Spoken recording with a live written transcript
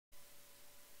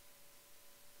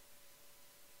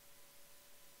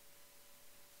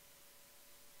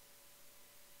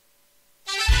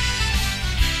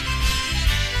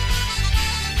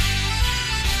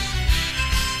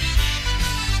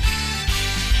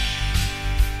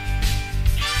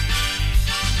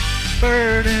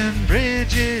Burning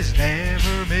bridges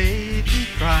never made me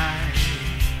cry.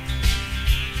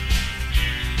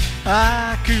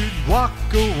 I could walk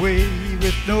away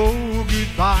with no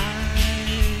goodbye.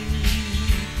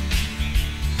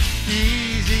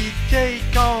 Easy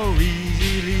take or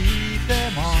easy leave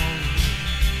them all,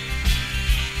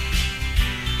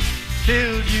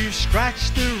 till you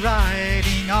scratch the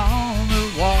writing on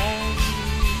the wall.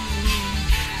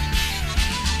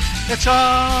 It's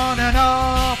on and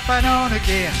off and on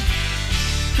again,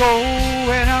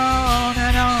 going on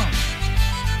and on,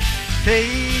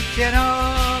 taking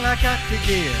all I got to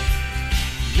give,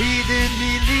 leaving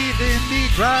me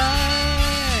dry.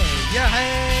 You're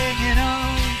hanging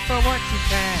on for what you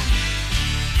can,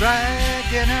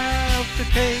 dragging out the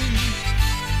pain,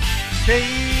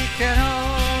 taking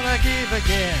all I give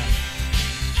again,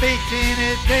 faking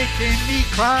it, making me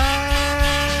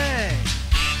cry.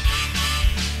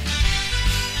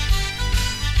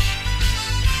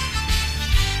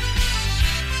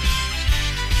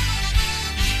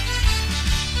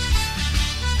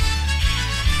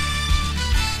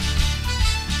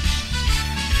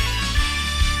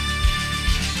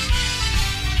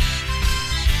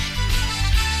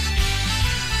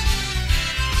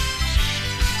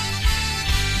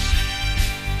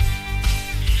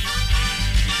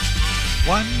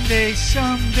 One day,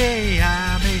 someday,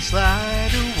 I may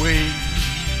slide away,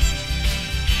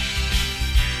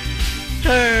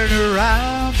 turn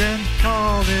around and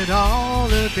call it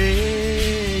all a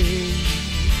day.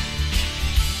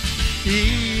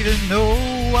 Even though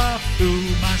I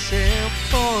fool myself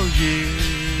for years,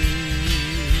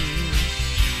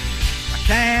 I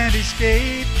can't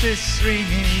escape this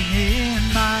ringing in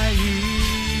my ears.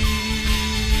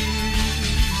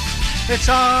 It's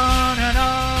on and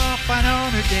off and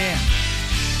on again,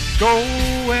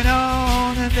 going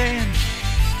on and then,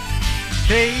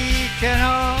 taking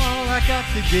all I got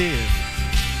to give,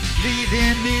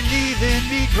 leaving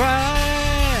me dry.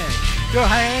 You're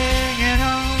hanging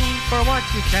on for what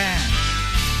you can,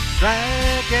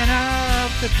 dragging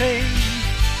out the pain,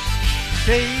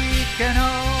 taking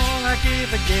all I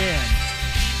give again,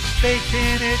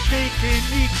 faking it, making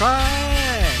me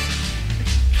cry.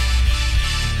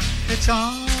 It's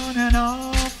on and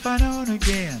off and on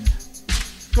again,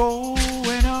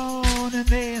 going on and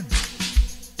then,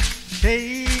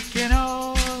 taking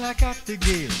all I got to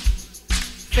give,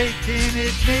 faking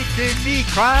it, making me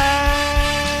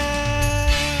cry.